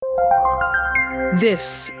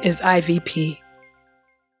This is IVP.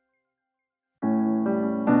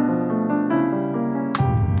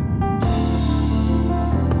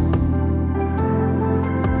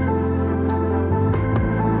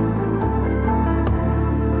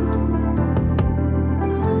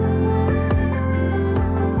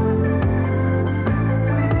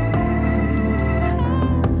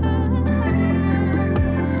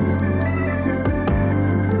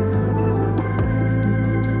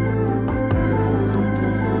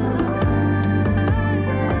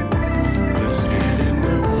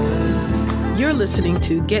 You're listening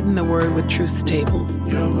to Get in the Word with Truth's Table.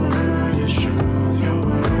 Your word is truth, your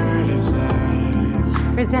word is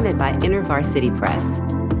life. Presented by InterVarsity Press.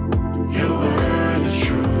 Your word is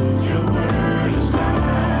truth, your word is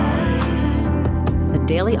life. A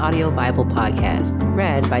daily audio Bible podcast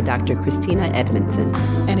read by Dr. Christina Edmondson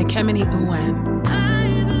And Ekemini Uwan.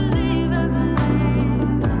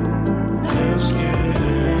 Let's get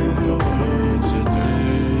in the word today.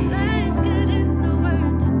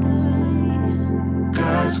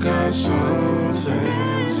 God's got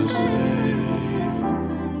something to say.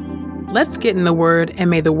 Let's get in the Word, and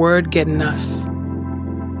may the Word get in us.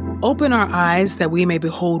 Open our eyes that we may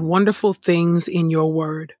behold wonderful things in your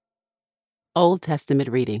Word. Old Testament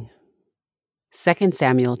reading. 2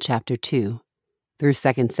 Samuel chapter 2 through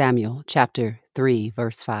 2 Samuel chapter 3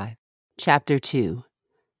 verse 5. Chapter 2.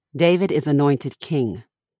 David is anointed king.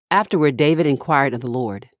 Afterward David inquired of the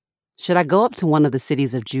Lord, "Should I go up to one of the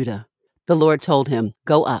cities of Judah?" The Lord told him,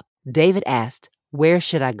 "Go up." David asked, "Where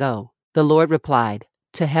should I go?" The Lord replied,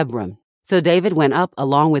 "To Hebron." So David went up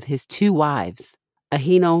along with his 2 wives,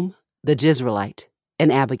 Ahinoam the Jezreelite,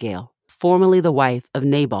 and Abigail, formerly the wife of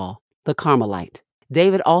Nabal the Carmelite.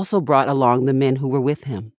 David also brought along the men who were with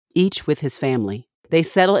him, each with his family. They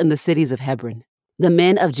settled in the cities of Hebron. The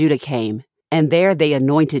men of Judah came, and there they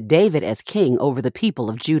anointed David as king over the people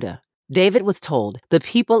of Judah. David was told, "The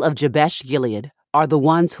people of Jabesh-Gilead are the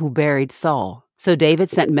ones who buried Saul." So David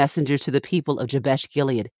sent messengers to the people of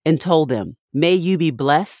Jabesh-Gilead and told them, "May you be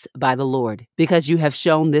blessed by the Lord, because you have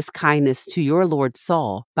shown this kindness to your lord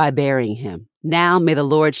Saul by burying him. Now may the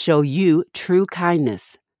Lord show you true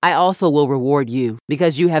kindness. I also will reward you,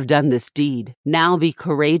 because you have done this deed. Now be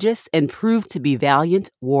courageous and prove to be valiant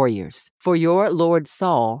warriors, for your lord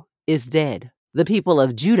Saul is dead. The people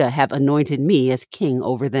of Judah have anointed me as king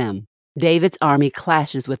over them." David's army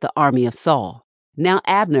clashes with the army of Saul. Now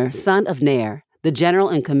Abner, son of Ner, the general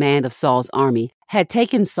in command of Saul's army, had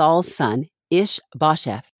taken Saul's son,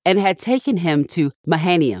 Ish-bosheth, and had taken him to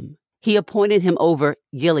Mahanaim. He appointed him over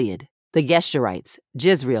Gilead, the Geshurites,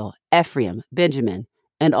 Jezreel, Ephraim, Benjamin,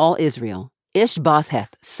 and all Israel.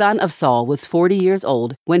 Ish-bosheth, son of Saul, was 40 years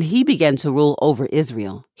old when he began to rule over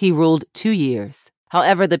Israel. He ruled 2 years.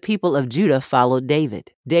 However, the people of Judah followed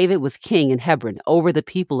David. David was king in Hebron over the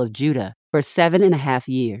people of Judah for 7.5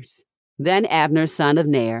 years. Then Abner, son of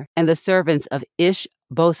Ner, and the servants of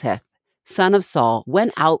Ish-bosheth, son of Saul,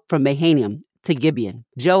 went out from Mahanaim to Gibeon.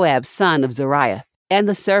 Joab, son of Zeruiah, and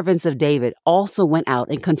the servants of David also went out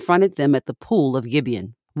and confronted them at the pool of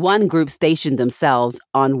Gibeon. One group stationed themselves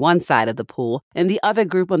on one side of the pool, and the other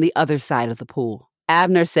group on the other side of the pool.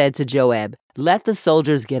 Abner said to Joab, "Let the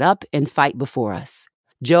soldiers get up and fight before us."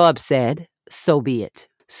 Joab said, "So be it."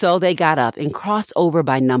 So they got up and crossed over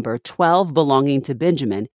by number 12 belonging to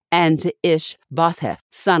Benjamin and to Ish-bosheth,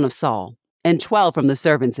 son of Saul, and 12 from the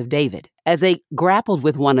servants of David. As they grappled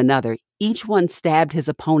with one another, each one stabbed his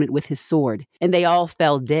opponent with his sword, and they all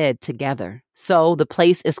fell dead together. So the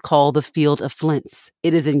place is called the Field of Flints.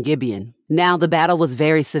 It is in Gibeon. Now the battle was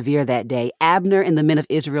very severe that day. Abner and the men of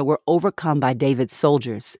Israel were overcome by David's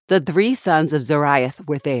soldiers. The 3 sons of Zeruiah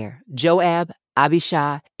were there, Joab,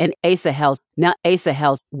 Abishai, and Asahel. Now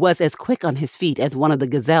Asahel was as quick on his feet as one of the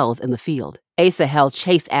gazelles in the field. Asahel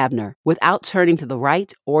chased Abner without turning to the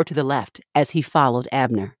right or to the left as he followed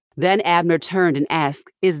Abner. Then Abner turned and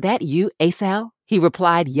asked, "Is that you, Asahel?" He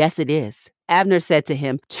replied, "Yes, it is." Abner said to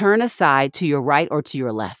him, "Turn aside to your right or to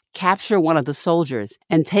your left. Capture one of the soldiers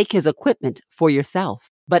and take his equipment for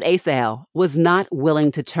yourself." But Asahel was not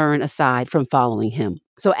willing to turn aside from following him.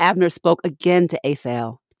 So Abner spoke again to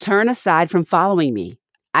Asahel, "Turn aside from following me.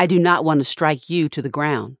 I do not want to strike you to the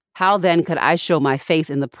ground. How then could I show my face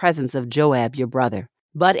in the presence of Joab, your brother?"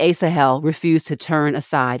 But Asahel refused to turn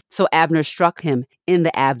aside, so Abner struck him in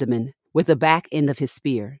the abdomen with the back end of his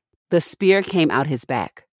spear. The spear came out his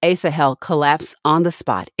back. Asahel collapsed on the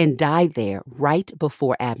spot and died there right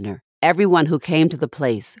before Abner. Everyone who came to the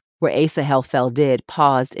place where Asahel fell dead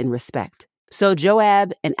paused in respect. So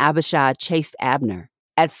Joab and Abishai chased Abner.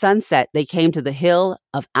 At sunset, they came to the hill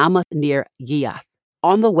of Amath near Giath,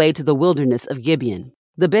 on the way to the wilderness of Gibeon.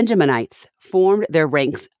 The Benjaminites formed their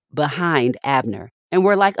ranks behind Abner and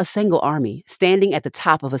were like a single army, standing at the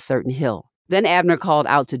top of a certain hill. Then Abner called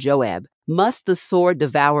out to Joab, "Must the sword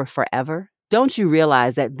devour forever? Don't you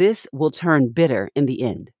realize that this will turn bitter in the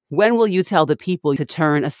end? When will you tell the people to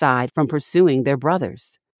turn aside from pursuing their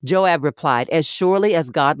brothers?" Joab replied, "As surely as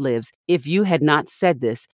God lives, if you had not said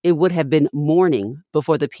this, it would have been morning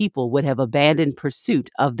before the people would have abandoned pursuit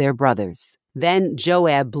of their brothers." Then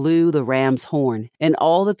Joab blew the ram's horn, and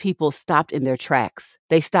all the people stopped in their tracks.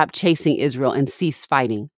 They stopped chasing Israel and ceased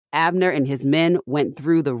fighting. Abner and his men went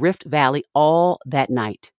through the Rift Valley all that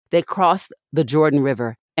night. They crossed the Jordan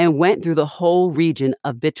River and went through the whole region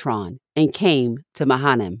of Bitron and came to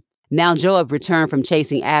Mahanaim. Now Joab returned from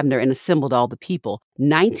chasing Abner and assembled all the people.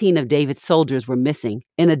 19 of David's soldiers were missing,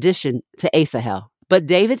 in addition to Asahel. But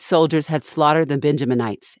David's soldiers had slaughtered the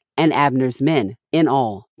Benjaminites and Abner's men. In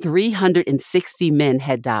all, 360 men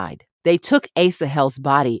had died. They took Asahel's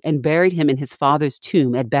body and buried him in his father's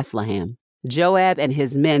tomb at Bethlehem. Joab and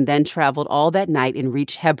his men then traveled all that night and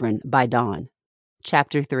reached Hebron by dawn.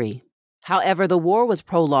 Chapter 3. However, the war was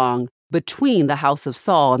prolonged between the house of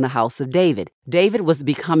Saul and the house of David. David was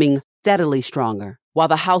becoming steadily stronger, while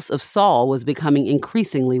the house of Saul was becoming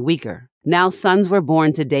increasingly weaker. Now sons were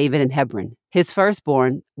born to David in Hebron. His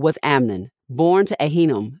firstborn was Amnon, born to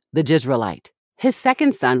Ahinoam the Jezreelite. His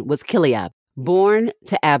second son was Chileab, born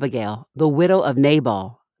to Abigail, the widow of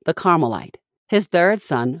Nabal the Carmelite. His third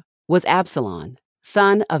son was Absalom,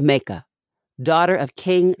 son of Maacah, daughter of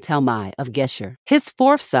King Talmai of Geshur. His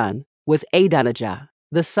fourth son was Adonijah,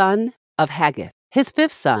 the son of Haggith. His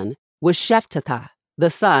fifth son was Shephtatah, the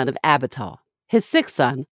son of Abital. His sixth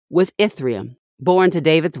son was Ithream, born to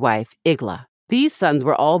David's wife, Eglah. These sons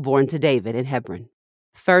were all born to David in Hebron.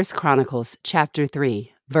 1 Chronicles chapter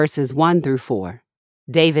 3, verses 1 through 4.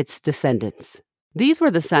 David's descendants. These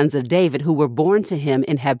were the sons of David who were born to him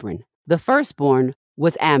in Hebron. The firstborn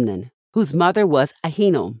was Amnon, whose mother was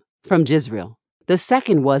Ahinoam from Jezreel. The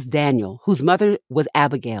second was Daniel, whose mother was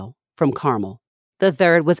Abigail from Carmel. The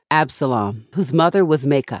third was Absalom, whose mother was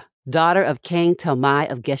Maacah, daughter of King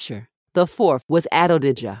Talmai of Geshur. The fourth was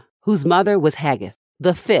Adonijah, whose mother was Haggith.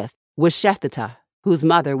 The fifth was Shephtatah, whose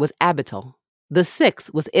mother was Abital. The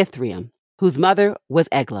sixth was Ithream, whose mother was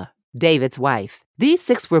Eglah, David's wife. These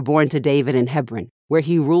six were born to David in Hebron, where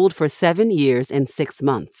he ruled for 7 years and 6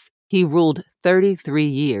 months. He ruled 33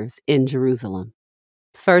 years in Jerusalem.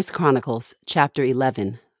 1 Chronicles chapter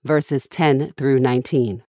 11, verses 10 through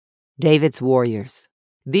 19. David's warriors.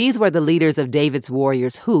 These were the leaders of David's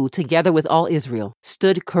warriors who, together with all Israel,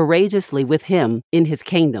 stood courageously with him in his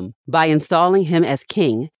kingdom by installing him as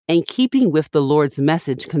king and keeping with the Lord's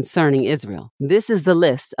message concerning Israel. This is the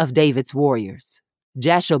list of David's warriors.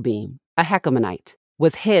 Jashobeam, a Hekamonite,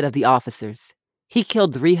 was head of the officers. He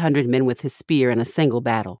killed 300 men with his spear in a single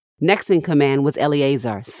battle. Next in command was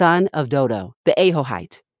Eleazar, son of Dodo, the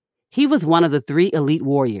Ahohite. He was one of the 3 elite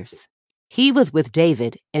warriors. He was with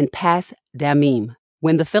David in Pas Damim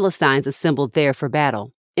when the Philistines assembled there for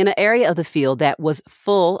battle. In an area of the field that was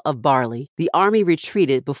full of barley, the army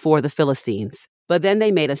retreated before the Philistines. But then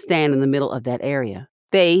they made a stand in the middle of that area.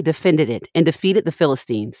 They defended it and defeated the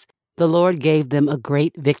Philistines. The Lord gave them a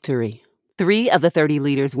great victory. 3 of the 30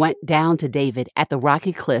 leaders went down to David at the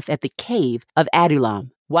rocky cliff at the cave of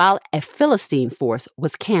Adullam, while a Philistine force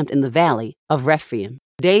was camped in the valley of Rephaim.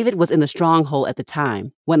 David was in the stronghold at the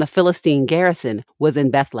time when the Philistine garrison was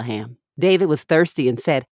in Bethlehem. David was thirsty and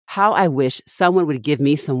said, "How I wish someone would give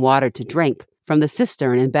me some water to drink from the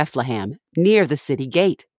cistern in Bethlehem, near the city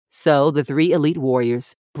gate." So the 3 elite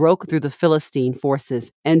warriors broke through the Philistine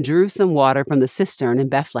forces and drew some water from the cistern in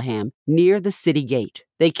Bethlehem, near the city gate.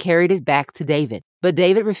 They carried it back to David, but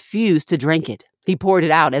David refused to drink it. He poured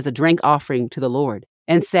it out as a drink offering to the Lord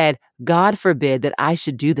and said, "God forbid that I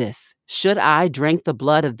should do this. Should I drink the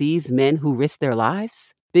blood of these men who risked their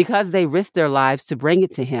lives?" Because they risked their lives to bring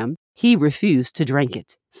it to him, he refused to drink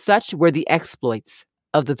it. Such were the exploits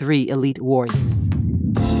of the 3 elite warriors.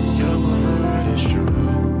 Your word is true.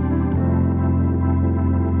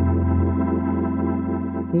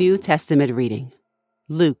 New Testament reading.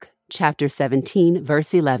 Luke chapter 17,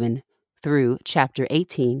 verse 11 through chapter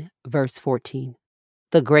 18, verse 14.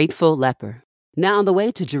 The grateful leper. Now on the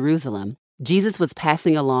way to Jerusalem, Jesus was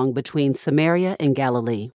passing along between Samaria and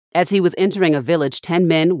Galilee. As he was entering a village, 10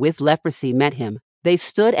 men with leprosy met him. They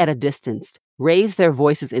stood at a distance, raised their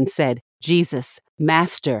voices and said, "Jesus,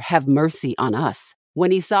 Master, have mercy on us."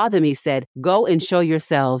 When he saw them, he said, "Go and show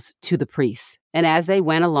yourselves to the priests." And as they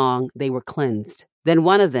went along, they were cleansed. Then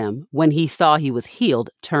one of them, when he saw he was healed,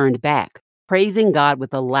 turned back, praising God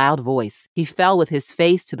with a loud voice. He fell with his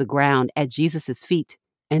face to the ground at Jesus' feet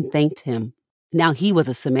and thanked him. Now he was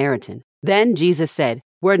a Samaritan. Then Jesus said,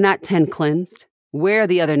 "Were not 10 cleansed? Where are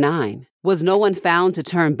the other 9? Was no one found to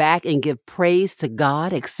turn back and give praise to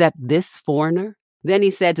God except this foreigner?" Then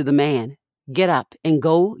he said to the man, "Get up and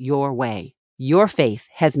go your way. Your faith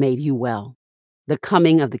has made you well." The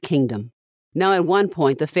coming of the kingdom. Now at one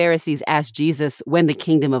point the Pharisees asked Jesus when the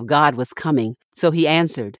kingdom of God was coming. So he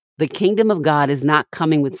answered, "The kingdom of God is not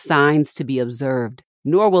coming with signs to be observed,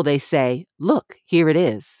 nor will they say, 'Look, here it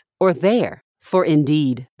is,' or 'There.' For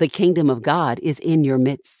indeed, the kingdom of God is in your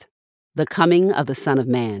midst." The coming of the Son of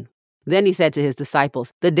Man. Then he said to his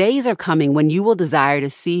disciples, "The days are coming when you will desire to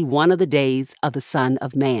see one of the days of the Son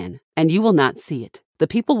of Man, and you will not see it. The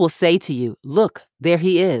people will say to you, 'Look, there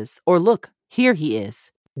he is,' or 'Look, here he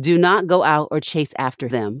is.' Do not go out or chase after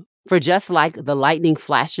them. For just like the lightning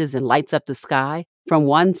flashes and lights up the sky from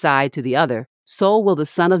one side to the other, so will the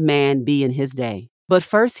Son of Man be in his day. But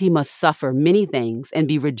first he must suffer many things and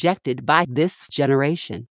be rejected by this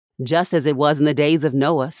generation. Just as it was in the days of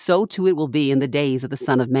Noah, so too it will be in the days of the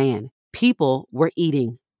Son of Man. People were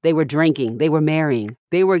eating, they were drinking, they were marrying,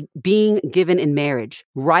 they were being given in marriage,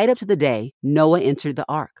 right up to the day Noah entered the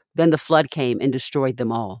ark. Then the flood came and destroyed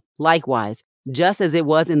them all. Likewise, just as it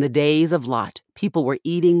was in the days of Lot, people were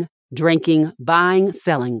eating, drinking, buying,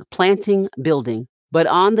 selling, planting, building. But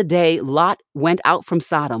on the day Lot went out from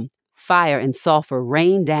Sodom, fire and sulfur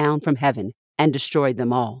rained down from heaven and destroyed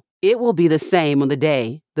them all. It will be the same on the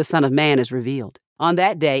day the Son of Man is revealed. On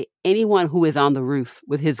that day, anyone who is on the roof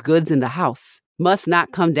with his goods in the house must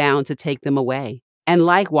not come down to take them away. And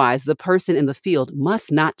likewise, the person in the field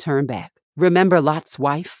must not turn back. Remember Lot's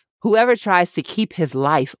wife? Whoever tries to keep his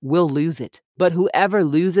life will lose it, but whoever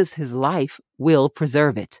loses his life will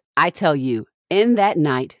preserve it. I tell you, in that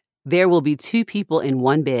night, there will be 2 people in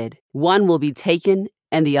one bed. One will be taken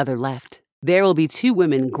and the other left. There will be 2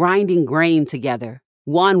 women grinding grain together.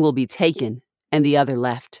 One will be taken and the other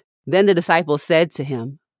left. Then the disciples said to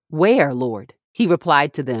him, "Where, Lord?" He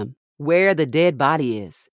replied to them, "Where the dead body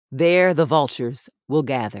is, there the vultures will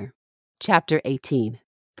gather." Chapter 18.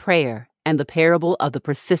 Prayer and the parable of the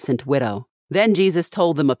persistent widow. Then Jesus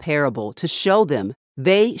told them a parable to show them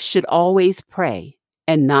they should always pray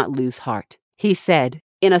and not lose heart. He said,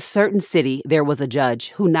 "In a certain city there was a judge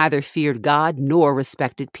who neither feared God nor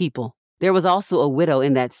respected people. There was also a widow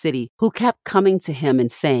in that city who kept coming to him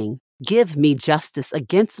and saying, 'Give me justice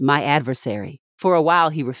against my adversary.' For a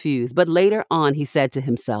while he refused, but later on he said to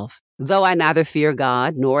himself, 'Though I neither fear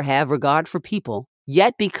God nor have regard for people,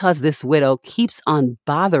 yet because this widow keeps on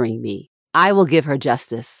bothering me, I will give her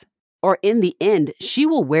justice, or in the end she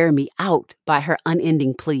will wear me out by her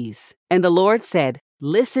unending pleas.' And the Lord said,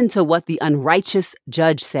 'Listen to what the unrighteous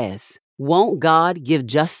judge says. Won't God give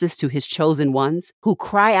justice to his chosen ones who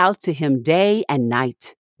cry out to him day and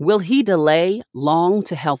night? Will he delay long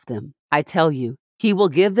to help them? I tell you, he will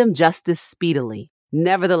give them justice speedily.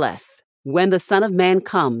 Nevertheless, when the Son of Man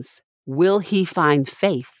comes, will he find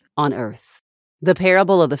faith on earth?" The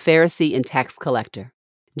parable of the Pharisee and tax collector.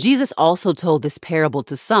 Jesus also told this parable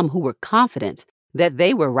to some who were confident that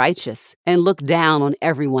they were righteous and looked down on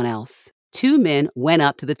everyone else. 2 men went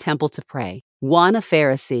up to the temple to pray, one a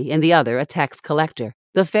Pharisee and the other a tax collector.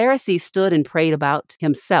 The Pharisee stood and prayed about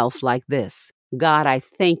himself like this: "God, I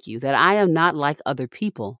thank you that I am not like other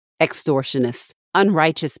people, extortionists,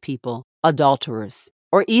 unrighteous people, adulterers,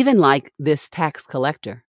 or even like this tax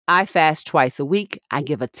collector. I fast twice a week. I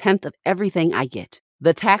give 1/10 of everything I get."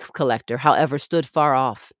 The tax collector, however, stood far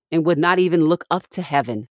off and would not even look up to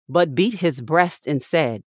heaven, but beat his breast and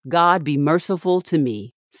said, "God, be merciful to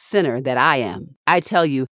me, sinner that I am." I tell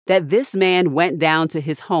you that this man went down to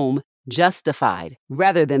his home justified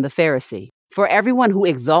rather than the Pharisee. For everyone who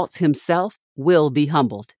exalts himself will be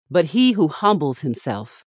humbled, but he who humbles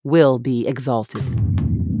himself will be exalted.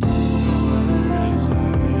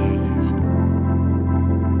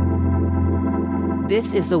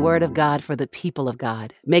 This is the word of God for the people of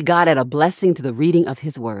God. May God add a blessing to the reading of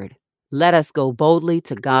his word. Let us go boldly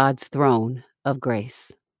to God's throne of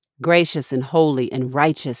grace. Gracious and holy and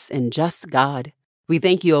righteous and just God, we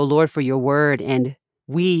thank you, O Lord, for your word, and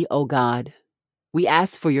we, O God, we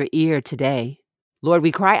ask for your ear today. Lord,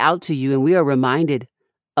 we cry out to you, and we are reminded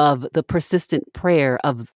of the persistent prayer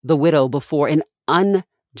of the widow before an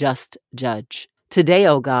unjust judge. Today,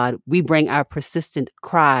 O God, we bring our persistent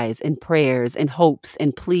cries and prayers and hopes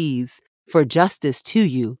and pleas for justice to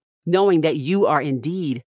you, knowing that you are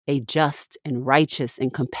indeed a just and righteous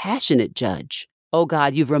and compassionate judge. O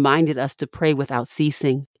God, you've reminded us to pray without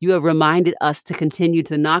ceasing. You have reminded us to continue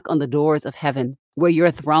to knock on the doors of heaven, where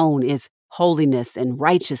your throne is holiness and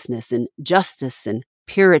righteousness and justice and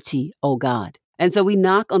purity, O God. And so we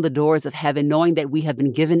knock on the doors of heaven, knowing that we have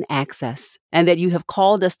been given access and that you have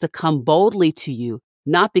called us to come boldly to you,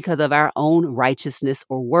 not because of our own righteousness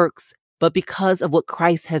or works, but because of what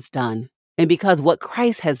Christ has done. And because what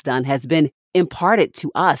Christ has done has been imparted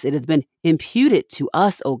to us. It has been imputed to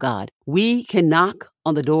us, O God. We can knock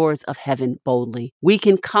on the doors of heaven boldly. We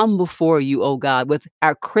can come before you, O God, with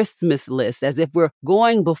our Christmas list, as if we're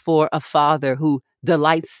going before a Father who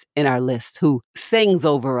delights in our list, who sings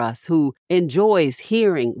over us, who enjoys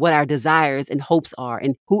hearing what our desires and hopes are,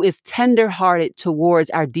 and who is tender-hearted towards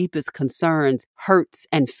our deepest concerns, hurts,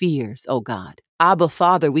 and fears, O God. Abba,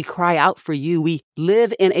 Father, we cry out for you. We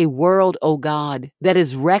live in a world, O God, that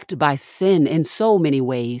is wrecked by sin in so many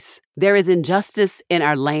ways. There is injustice in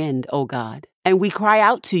our land, O God. And we cry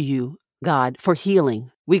out to you, God, for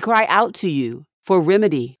healing. We cry out to you for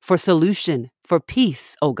remedy, for solution, for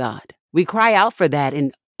peace, O God. We cry out for that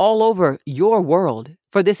in all over your world,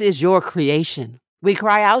 for this is your creation. We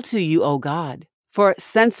cry out to you, O God, for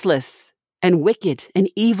senseless and wicked and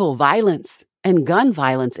evil violence and gun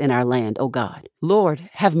violence in our land, O God. Lord,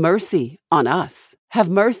 have mercy on us. Have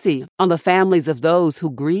mercy on the families of those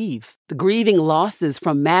who grieve, the grieving losses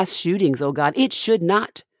from mass shootings, O God. It should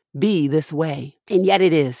not be this way, and yet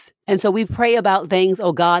it is. And so we pray about things,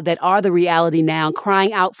 O God, that are the reality now,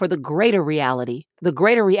 crying out for the greater reality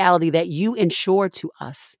that you ensure to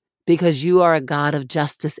us, because you are a God of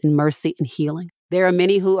justice and mercy and healing. There are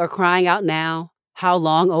many who are crying out now, how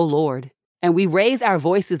long, O Lord? And we raise our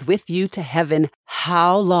voices with you to heaven.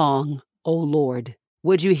 How long, O Lord?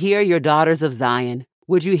 Would you hear your daughters of Zion?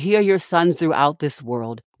 Would you hear your sons throughout this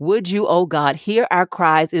world? Would you, O God, hear our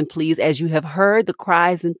cries and pleas as you have heard the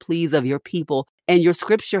cries and pleas of your people? And your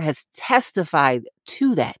scripture has testified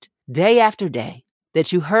to that day after day,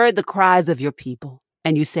 that you heard the cries of your people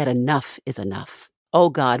and you said enough is enough. O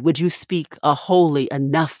God, would you speak a holy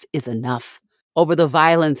enough is enough over the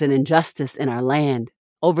violence and injustice in our land,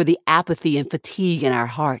 over the apathy and fatigue in our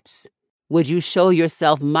hearts? Would you show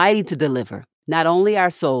yourself mighty to deliver not only our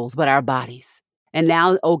souls, but our bodies? And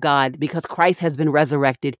now, O God, because Christ has been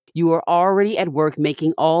resurrected, you are already at work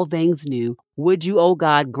making all things new. Would you, O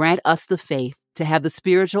God, grant us the faith to have the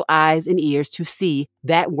spiritual eyes and ears to see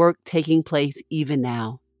that work taking place even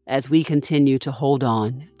now, as we continue to hold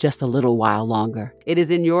on just a little while longer. It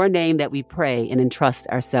is in your name that we pray and entrust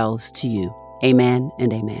ourselves to you. Amen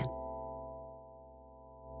and amen.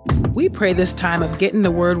 We pray this time of Getting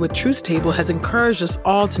the Word with Truth Table has encouraged us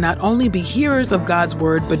all to not only be hearers of God's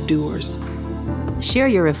Word, but doers. Share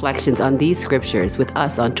your reflections on these scriptures with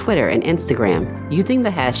us on Twitter and Instagram using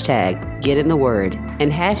the hashtag #GetInTheWord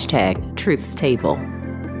and hashtag #TruthsTable.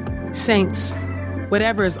 Saints,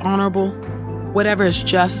 whatever is honorable, whatever is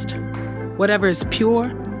just, whatever is pure,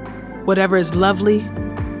 whatever is lovely,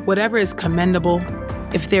 whatever is commendable,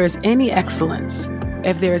 if there is any excellence,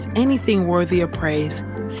 if there is anything worthy of praise,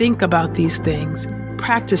 think about these things,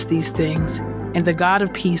 practice these things, and the God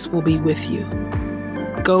of peace will be with you.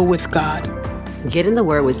 Go with God. Get in the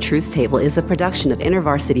Word with Truth Table is a production of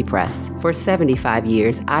InterVarsity Press. For 75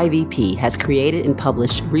 years, IVP has created and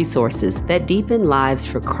published resources that deepen lives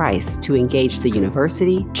for Christ to engage the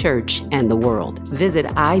university, church, and the world. Visit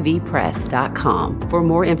ivpress.com for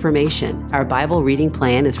more information. Our Bible reading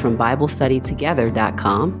plan is from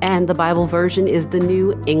BibleStudyTogether.com, and the Bible version is the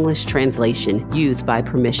New English translation used by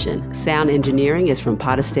permission. Sound engineering is from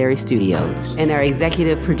Podastery Studios, and our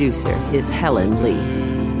executive producer is Helen Lee.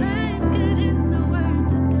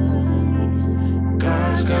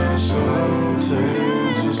 God's got something